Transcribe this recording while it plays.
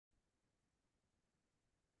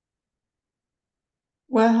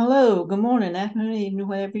Well, hello, good morning, afternoon, evening,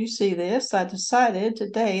 whenever you see this. I decided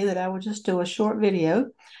today that I would just do a short video,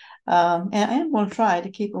 and I am going to try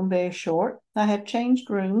to keep them very short. I have changed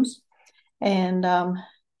rooms, and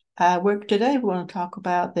today we're going to talk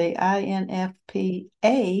about the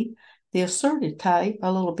INFP-A, the assertive type,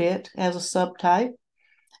 a little bit as a subtype,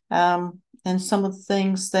 and some of the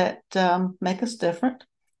things that make us different.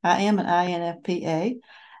 I am an INFP-A.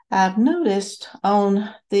 I've noticed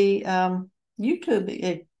on the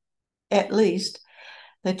YouTube, at least,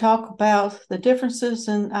 they talk about the differences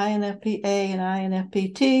in INFP-A and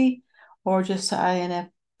INFP-T, or just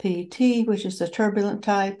INFP-T, which is the turbulent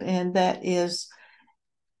type, and that is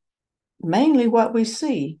mainly what we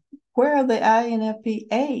see. Where are the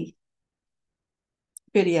INFP-A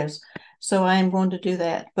videos? So I am going to do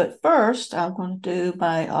that. But first, I'm going to do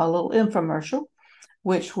my little infomercial,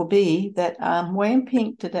 which will be that I'm wearing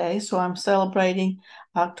pink today. So I'm celebrating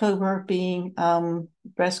October being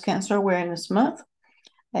Breast Cancer Awareness Month.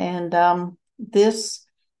 And this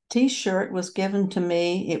T-shirt was given to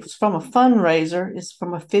me. It was from a fundraiser. It's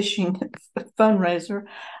from a fishing fundraiser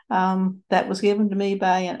that was given to me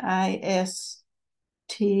by an ISTJ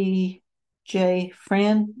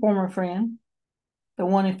friend, former friend. The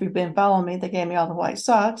one, if you've been following me, they gave me all the white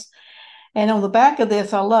socks. And on the back of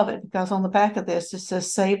this, I love it because on the back of this, it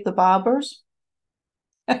says "Save the Bobbers."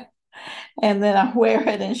 And then I wear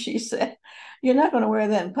it, and she said, "You're not going to wear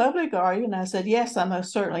that in public, are you?" And I said, "Yes, I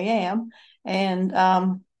most certainly am." And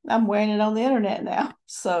I'm wearing it on the internet now.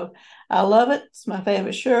 So I love it. It's my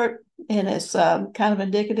favorite shirt, and it's kind of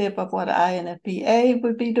indicative of what INFP-A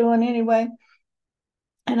would be doing anyway.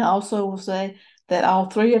 And I also will say that all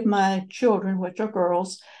three of my children, which are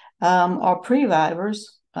girls, are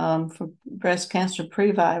previvors, for breast cancer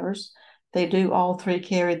previvors. They do all three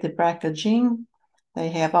carry the BRCA gene. They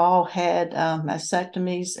have all had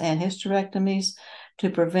mastectomies and hysterectomies to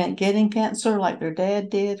prevent getting cancer, like their dad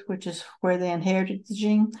did, which is where they inherited the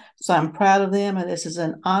gene. So I'm proud of them, and this is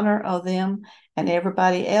in honor of them and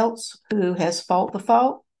everybody else who has fought the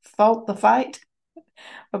fight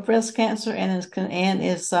of breast cancer and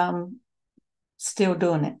is still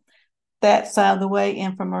doing it. That side of the way,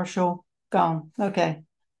 infomercial gone. Okay,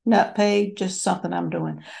 not paid, just something I'm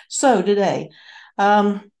doing. So today,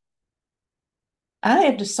 I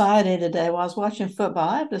have decided today, while I was watching football,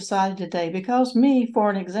 I have decided today, because me,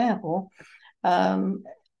 for an example, um,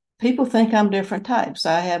 people think I'm different types.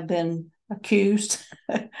 I have been accused.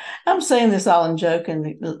 I'm saying this all in joke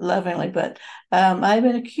and lovingly, but I've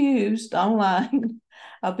been accused online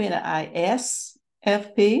of being an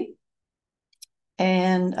ISFP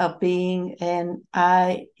and of being an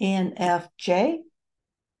INFJ.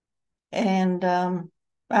 And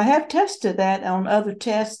I have tested that on other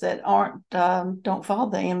tests that aren't don't follow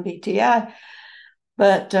the MBTI,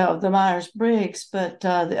 but the Myers-Briggs, but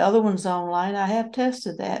the other ones online, I have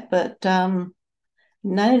tested that. But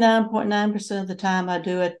 99.9% of the time, I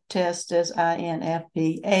do a test as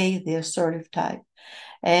INFP-A, the assertive type.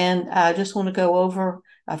 And I just want to go over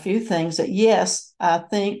a few things that, yes, I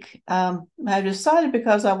think I decided,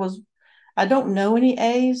 because I don't know any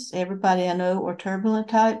A's. Everybody I know are turbulent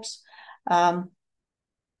types.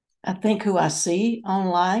 I think who I see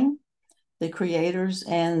online, the creators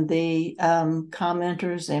and the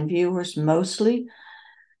commenters and viewers, mostly,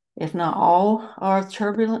 if not all, are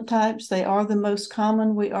turbulent types. They are the most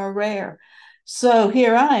common. We are rare. So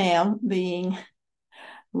here I am, being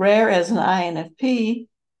rare as an INFP,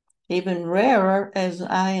 even rarer as an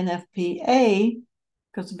INFP-A,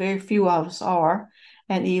 because very few of us are,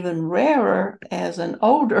 and even rarer as an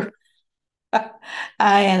older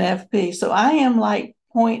INFP. So I am like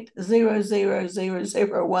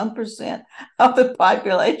 0.00001% of the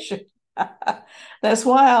population. That's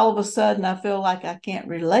why all of a sudden I feel like I can't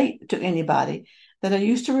relate to anybody that I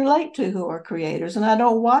used to relate to who are creators, and I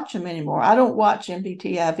don't watch them anymore. I don't watch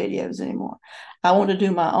MBTI videos anymore. I want to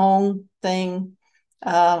do my own thing.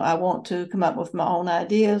 I want to come up with my own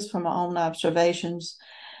ideas from my own observations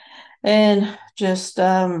and just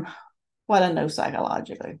what I know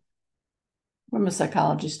psychologically, from a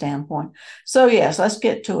psychology standpoint. So yes, let's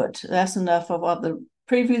get to it. That's enough of the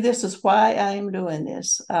preview. This is why I am doing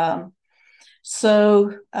this. I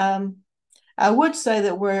would say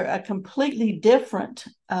that we're a completely different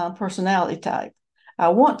personality type. I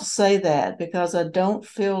want to say that because I don't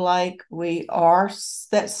feel like we are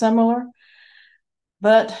that similar.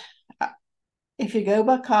 But if you go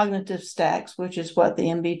by cognitive stacks, which is what the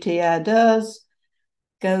MBTI does,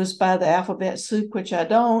 goes by the alphabet soup, which I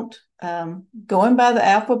don't, going by the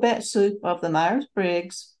alphabet soup of the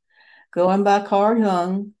Myers-Briggs, going by Carl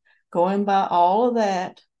Jung, going by all of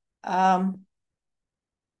that,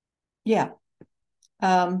 yeah,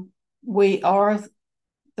 we are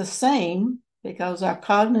the same because our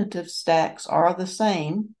cognitive stacks are the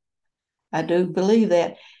same. I do believe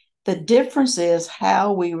that. The difference is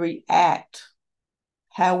how we react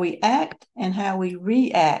and how we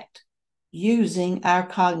react using our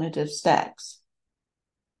cognitive stacks.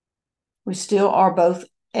 We still are both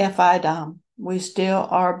FI-DOM. We still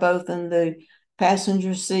are both in the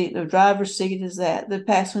passenger seat. The driver's seat is that. The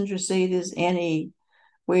passenger seat is NE.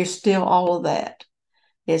 We're still all of that.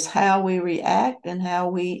 It's how we react and how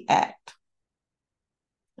we act.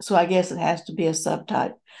 So I guess it has to be a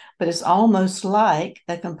subtype, but it's almost like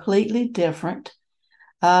a completely different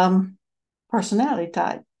personality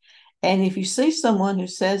type. And if you see someone who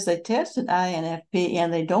says they tested INFP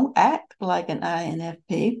and they don't act like an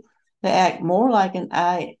INFP, they act more like an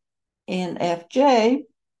INFJ.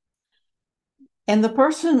 And the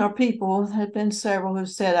person or people have been several who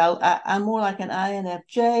said, I'm more like an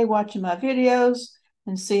INFJ watching my videos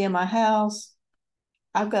and seeing my house.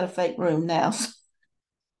 I've got a fake room now.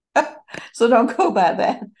 So don't go by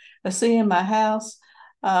that. I see in my house,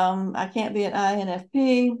 I can't be an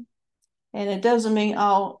INFP, and it doesn't mean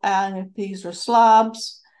all INFPs are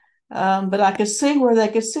slobs, but I could see where they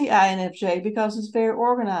could see INFJ because it's very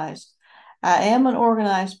organized. I am an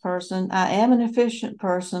organized person. I am an efficient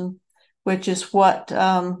person, which is what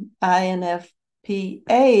INFP-As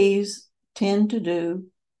tend to do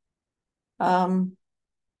and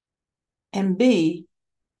be,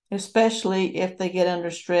 especially if they get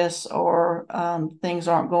under stress or things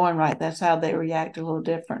aren't going right. That's how they react a little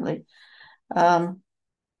differently.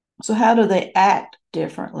 So how do they act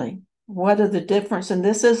differently? What are the difference? And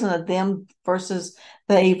this isn't a them versus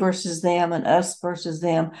they versus them and us versus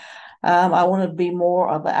them. I want to be more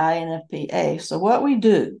of the INFP-A. So what we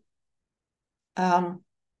do,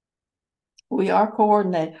 we are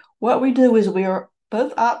coordinated. What we do is we are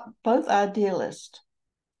both idealists.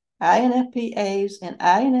 INFP-As and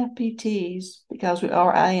INFP-Ts, because we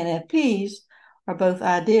are INFPs, are both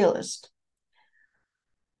idealists.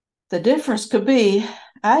 The difference could be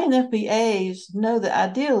INFP-As know that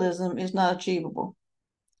idealism is not achievable.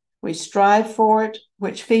 We strive for it,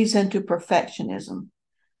 which feeds into perfectionism.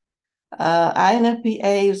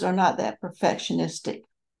 INFP-As are not that perfectionistic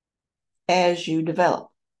as you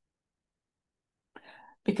develop,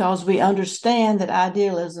 because we understand that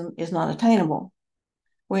idealism is not attainable.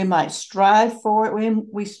 We might strive for it.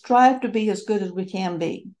 We strive to be as good as we can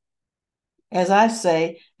be. As I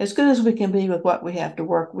say, as good as we can be with what we have to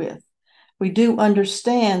work with. We do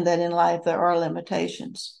understand that in life there are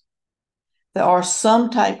limitations. There are some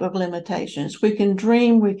type of limitations. We can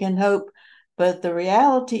dream, we can hope, but the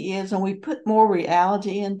reality is, and we put more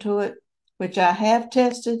reality into it, which I have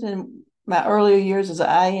tested in my earlier years as an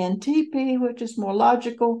INTP, which is more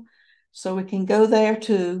logical, so we can go there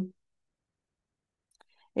too,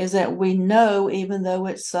 is that we know, even though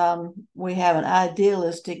it's we have an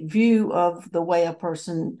idealistic view of the way a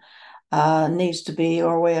person needs to be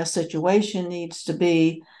or way a situation needs to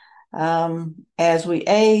be, as we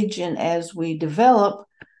age and as we develop,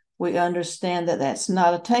 we understand that that's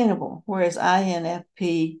not attainable. Whereas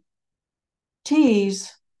INFP-Ts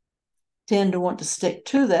tend to want to stick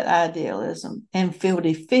to that idealism and feel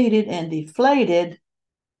defeated and deflated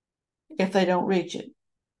if they don't reach it.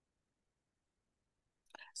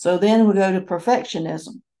 So then we go to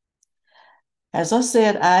perfectionism. As I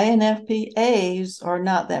said, INFP-As are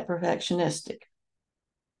not that perfectionistic.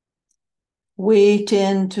 We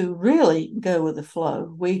tend to really go with the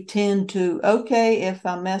flow. We tend to, okay, if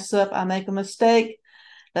I mess up, I make a mistake,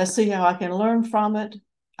 let's see how I can learn from it.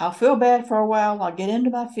 I'll feel bad for a while. I'll get into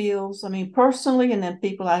my feels. I mean, personally, and then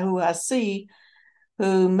people who I see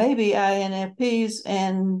who may be INFPs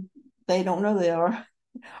and they don't know they are,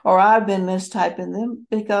 or I've been mistyping them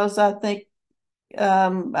because I think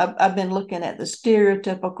I've been looking at the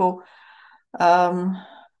stereotypical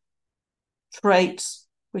traits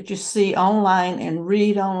which you see online and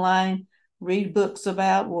read books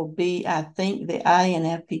about will be, I think, the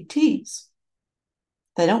INFPTs.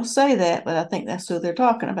 They don't say that, but I think that's who they're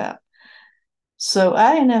talking about. So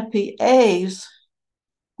INFP-As,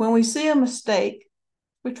 when we see a mistake,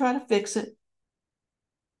 we try to fix it.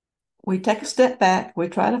 We take a step back. We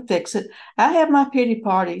try to fix it. I have my pity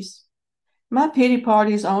parties. My pity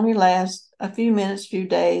parties only last a few minutes, few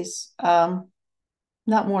days, not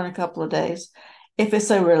more than a couple of days. If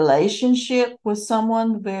it's a relationship with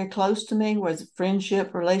someone very close to me, whether it's a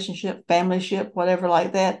friendship, relationship, familyship, whatever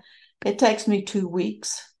like that, it takes me 2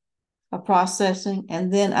 weeks of processing,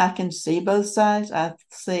 and then I can see both sides. I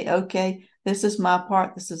say, okay, this is my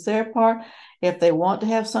part, this is their part. If they want to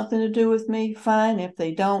have something to do with me, fine. If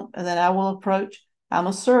they don't, then I will approach. I'm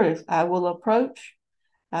assertive. I will approach.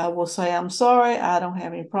 I will say, I'm sorry. I don't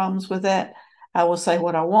have any problems with that. I will say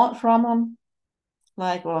what I want from them.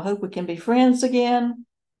 Like, well, I hope we can be friends again.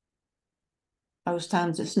 Most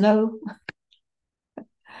times it's no,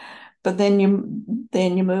 but then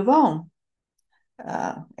you move on.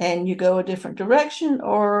 And you go a different direction,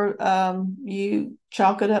 or you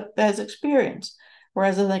chalk it up as experience.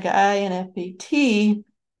 Whereas I think INFP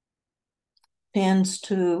tends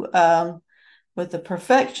to, with the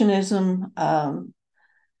perfectionism,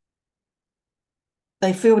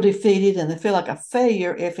 they feel defeated and they feel like a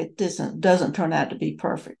failure if it doesn't turn out to be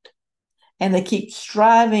perfect. And they keep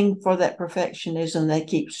striving for that perfectionism. They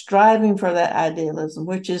keep striving for that idealism,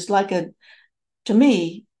 which is to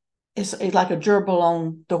me, it's like a gerbil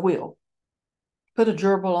on the wheel. Put a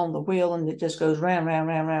gerbil on the wheel and it just goes round, round,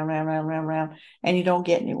 round, round, round, round, round, round, and you don't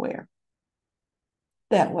get anywhere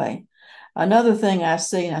that way. Another thing I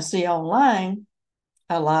see online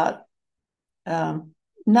a lot,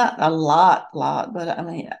 not a lot, but I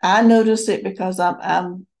mean, I notice it because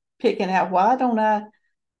I'm picking out, why don't I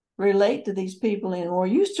relate to these people anymore? I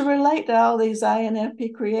used to relate to all these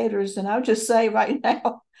INFP creators, and I'll just say right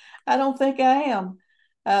now, I don't think I am.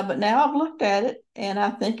 But now I've looked at it, and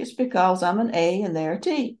I think it's because I'm an A and they're a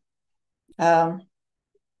T.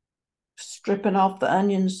 Stripping off the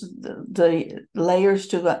onions, the layers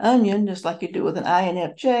to the onion, just like you do with an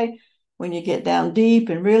INFJ. When you get down deep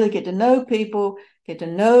and really get to know people, get to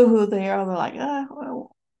know who they are, they're like,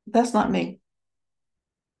 well, that's not me.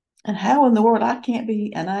 And how in the world I can't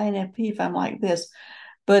be an INFP if I'm like this?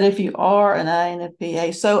 But if you are an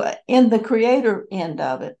INFP-A, so in the creator end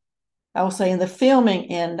of it, I will say in the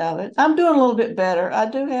filming end of it, I'm doing a little bit better. I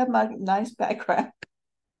do have my nice background.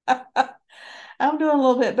 I'm doing a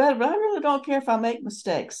little bit better, but I really don't care if I make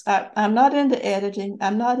mistakes. I'm not into editing.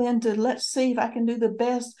 I'm not into, let's see if I can do the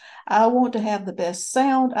best. I want to have the best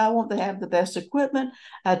sound. I want to have the best equipment.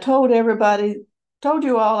 I told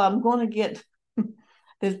you all, I'm going to get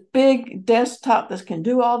this big desktop that can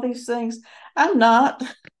do all these things. I'm not.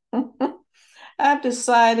 I've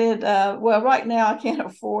decided, well, right now I can't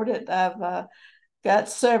afford it. I've got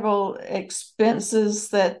several expenses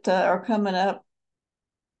that are coming up.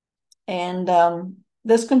 And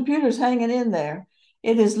this computer's hanging in there.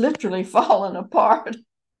 It is literally falling apart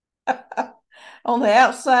on the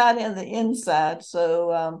outside and the inside.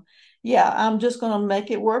 So, yeah, I'm just going to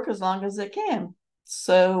make it work as long as it can.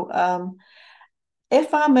 So,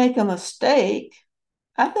 if I make a mistake,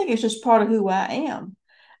 I think it's just part of who I am.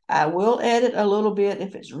 I will edit a little bit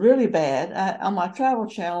if it's really bad. On my travel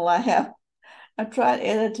channel, I tried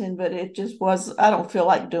editing, but it just I don't feel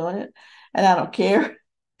like doing it, and I don't care.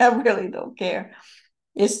 I really don't care.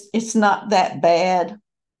 It's not that bad.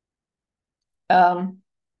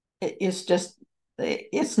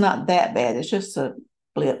 It's not that bad. It's just a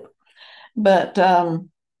blip. But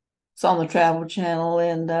it's on the travel channel,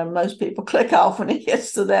 and most people click off when it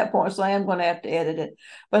gets to that point. So I am going to have to edit it.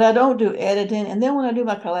 But I don't do editing. And then when I do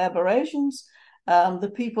my collaborations,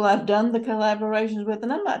 the people I've done the collaborations with,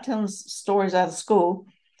 and I'm not telling stories out of school,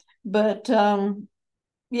 but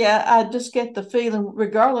yeah, I just get the feeling,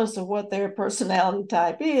 regardless of what their personality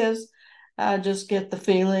type is, I just get the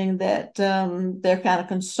feeling that they're kind of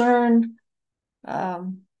concerned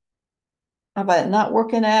um, about it not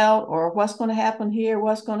working out, or what's going to happen here,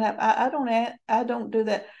 what's going to happen. I don't do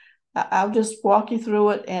that. I'll just walk you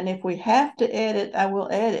through it, and if we have to edit, I will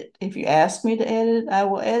edit. If you ask me to edit it, I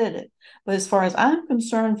will edit it. But as far as I'm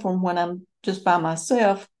concerned, from when I'm just by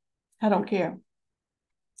myself, I don't care.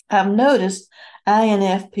 I've noticed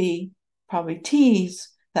INFP, probably T's,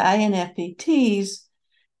 the INFP T's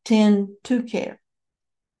tend to care,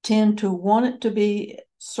 tend to want it to be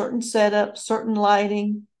certain setup, certain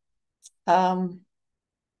lighting, certain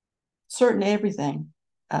everything.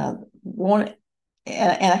 Want it,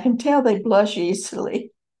 and I can tell they blush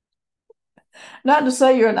easily. Not to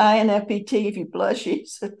say you're an INFP if you blush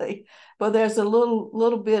easily, but there's a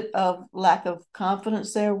little bit of lack of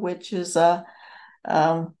confidence there, which is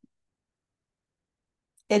um,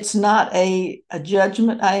 it's not a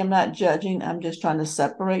judgment. I am not judging. I'm just trying to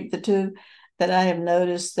separate the two. That I have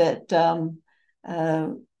noticed that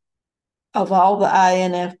of all the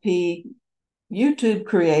INFP YouTube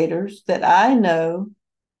creators that I know,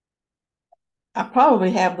 I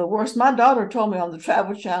probably have the worst. My daughter told me on the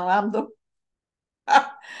travel channel,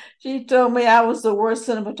 she told me I was the worst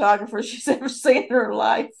cinematographer she's ever seen in her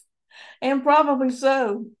life. And probably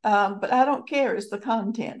so. But I don't care. It's the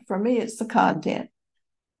content. For me, it's the content.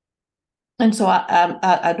 And so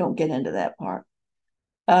I don't get into that part.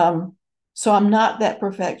 So I'm not that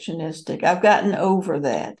perfectionistic. I've gotten over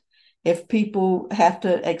that. if people have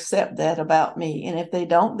to accept that about me. And if they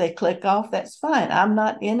don't, they click off, that's fine. I'm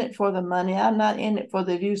not in it for the money. I'm not in it for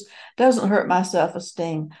the views. Doesn't hurt my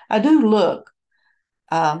self-esteem. I do look.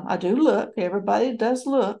 Everybody does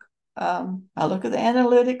look. I look at the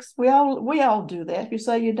analytics. We all do that. If you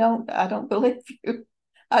say you don't, I don't believe you.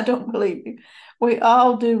 I don't believe you. We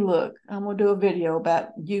all do look. I'm gonna do a video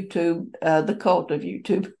about YouTube, the cult of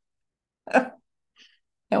YouTube,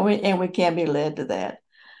 and we can be led to that.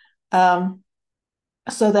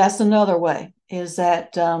 So that's another way, is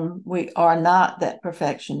that we are not that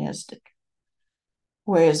perfectionistic,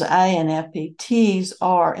 whereas INFPTs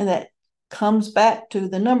are, and that comes back to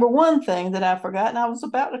the number one thing that I forgot, and I was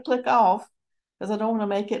about to click off because I don't want to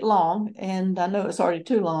make it long, and I know it's already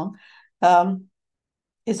too long,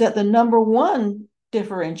 is that the number one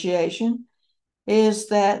differentiation is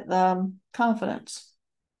that confidence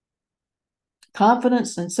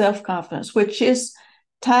and self-confidence, which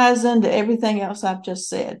ties into everything else I've just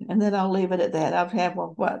said. And then I'll leave it at that. I've had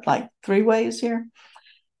like 3 ways here.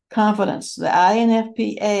 Confidence. The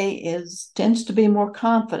INFP-A tends to be more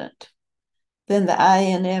confident than the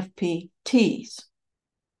INFP-Ts.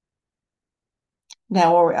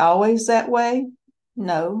 Now, are we always that way?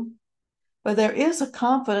 No. But there is a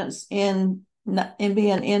confidence in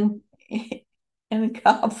being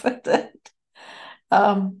confident.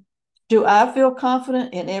 Do I feel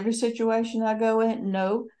confident in every situation I go in?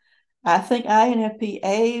 No. I think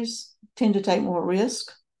INFP-As tend to take more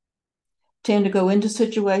risk, tend to go into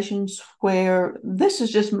situations where this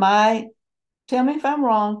is just tell me if I'm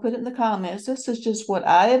wrong, put it in the comments. This is just what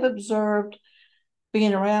I have observed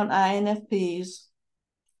being around INFPs,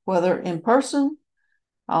 whether in person,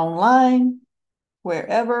 online,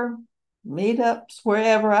 wherever, meetups,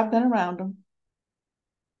 wherever I've been around them.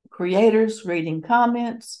 Creators, reading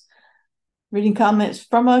comments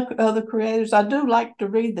from other creators. I do like to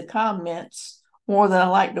read the comments more than I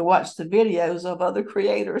like to watch the videos of other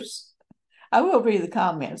creators. I will read the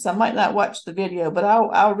comments. I might not watch the video, but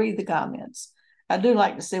I'll read the comments. I do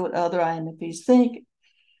like to see what other INFPs think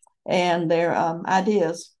and their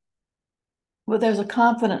ideas. But there's a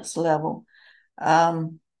confidence level.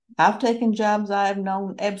 I've taken jobs I have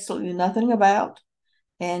known absolutely nothing about,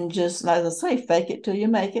 and just, as I say, fake it till you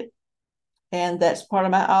make it. And that's part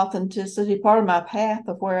of my authenticity, part of my path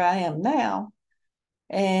of where I am now.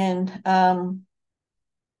 And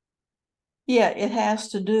yeah, it has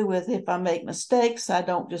to do with, if I make mistakes, I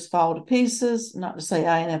don't just fall to pieces. Not to say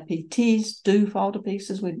INFPTs do fall to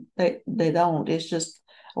pieces. They don't. It's just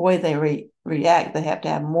the way they react. They have to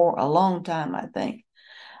have more alone time, I think.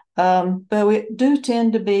 But we do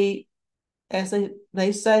tend to be, as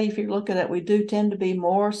they say, if you look at it, we do tend to be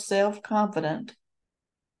more self-confident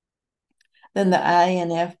than the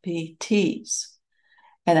INFPTs.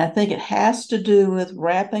 And I think it has to do with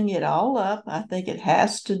wrapping it all up. I think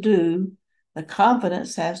the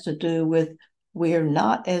confidence has to do with, we're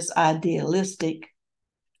not as idealistic.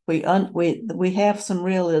 We have some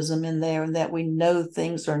realism in there, and that we know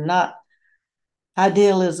things are not,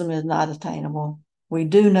 idealism is not attainable. We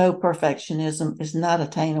do know perfectionism is not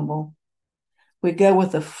attainable. We go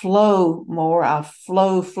with the flow more, our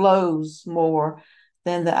flow flows more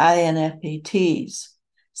than the INFPTs.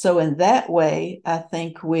 So in that way, I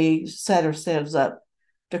think we set ourselves up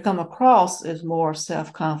to come across as more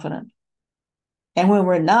self-confident. And when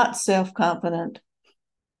we're not self-confident,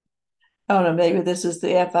 I don't know, maybe this is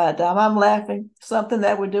the FI dime. I'm laughing. Something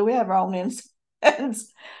that we do. We have our own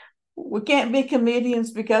incidents. We can't be comedians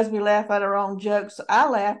because we laugh at our own jokes. I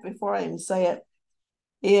laugh before I even say it.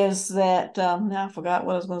 Is that, now I forgot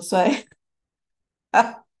what I was going to say.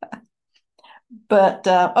 But,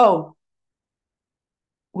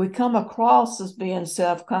 we come across as being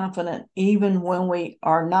self-confident even when we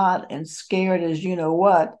are not, and scared as you know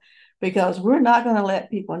what, because we're not going to let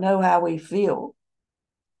people know how we feel.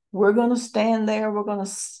 We're going to stand there. We're going to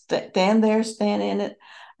stand in it.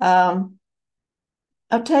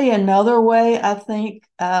 I'll tell you another way. I think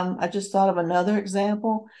I just thought of another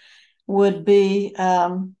example would be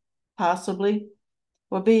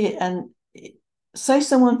say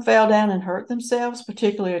someone fell down and hurt themselves,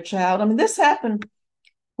 particularly a child. I mean, this happened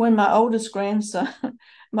when my oldest grandson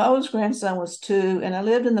was 2, and I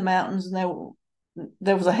lived in the mountains, and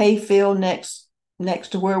there was a hay field next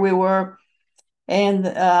to where we were. And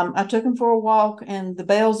I took him for a walk, and the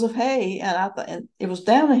bales of hay, and I thought, and it was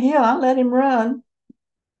down the hill. I let him run.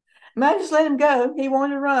 I just let him go. He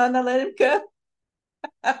wanted to run. I let him go.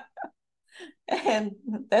 And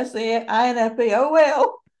that's the INFP. Oh,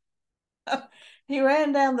 well. He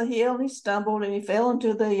ran down the hill, and he stumbled, and he fell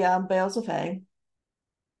into the bales of hay.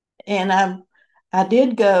 And I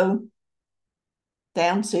did go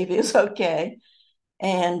down, see if he was okay.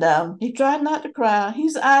 And he tried not to cry.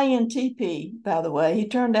 He's INTP, by the way.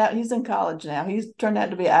 He's in college now. He's turned out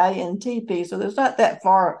to be INTP, so there's not that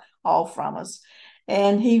far off from us.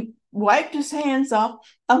 And he wiped his hands off.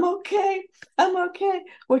 I'm okay. I'm okay,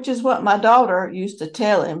 which is what my daughter used to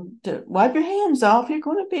tell him, to wipe your hands off. You're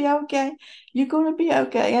going to be okay. You're going to be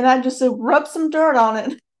okay. And I just said, rub some dirt on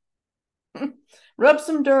it. Rub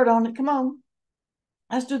some dirt on it. Come on.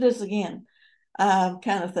 Let's do this again.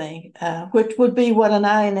 Kind of thing, which would be what an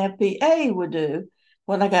INFP-A would do.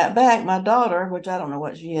 When I got back, my daughter, which I don't know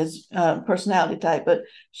what she is, personality type, but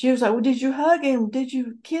she was like, well, did you hug him? Did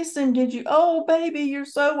you kiss him? Did you, oh, baby, you're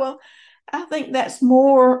so well. I think that's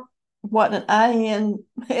more what an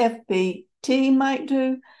INFP-T might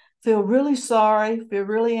do. Feel really sorry, feel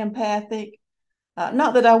really empathic.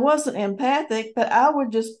 Not that I wasn't empathic, but I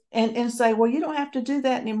would just and say, well, you don't have to do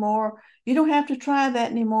that anymore. You don't have to try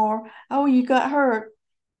that anymore. Oh, you got hurt.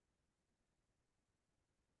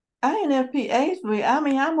 INFPAs, I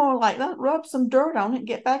mean, I'm more like, rub some dirt on it and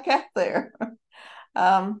get back out there.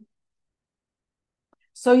 um,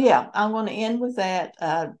 so yeah, I'm going to end with that.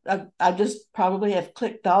 I just probably have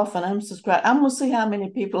clicked off and unsubscribed. I'm going to see how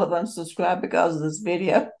many people have unsubscribed because of this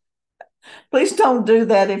video. Please don't do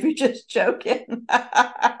that if you're just joking.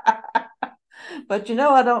 But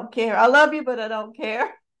I don't care. I love you, but I don't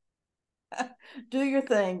care. Do your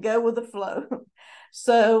thing. Go with the flow.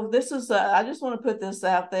 So this is, I just want to put this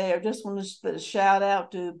out there. Just want to put a shout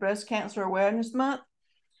out to Breast Cancer Awareness Month.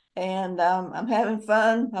 And I'm having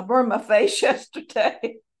fun. I burned my face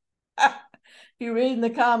yesterday. If you read in the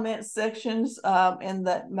comments sections in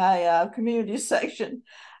my community section,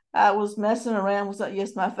 I was messing around with that.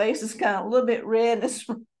 Yes, my face is kind of a little bit red.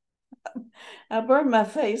 I burned my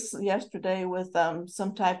face yesterday with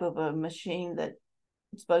some type of a machine that's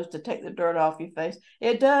supposed to take the dirt off your face.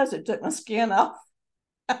 It does. It took my skin off.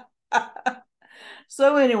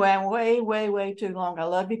 So anyway, I'm way too long. I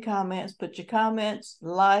love your comments. Put your comments,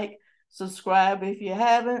 like, subscribe if you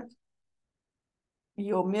haven't.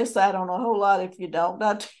 You'll miss out on a whole lot if you don't.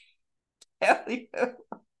 I tell you.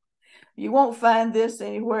 You won't find this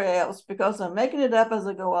anywhere else because I'm making it up as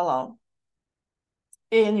I go along.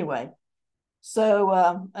 Anyway,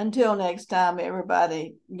 so until next time,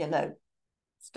 everybody,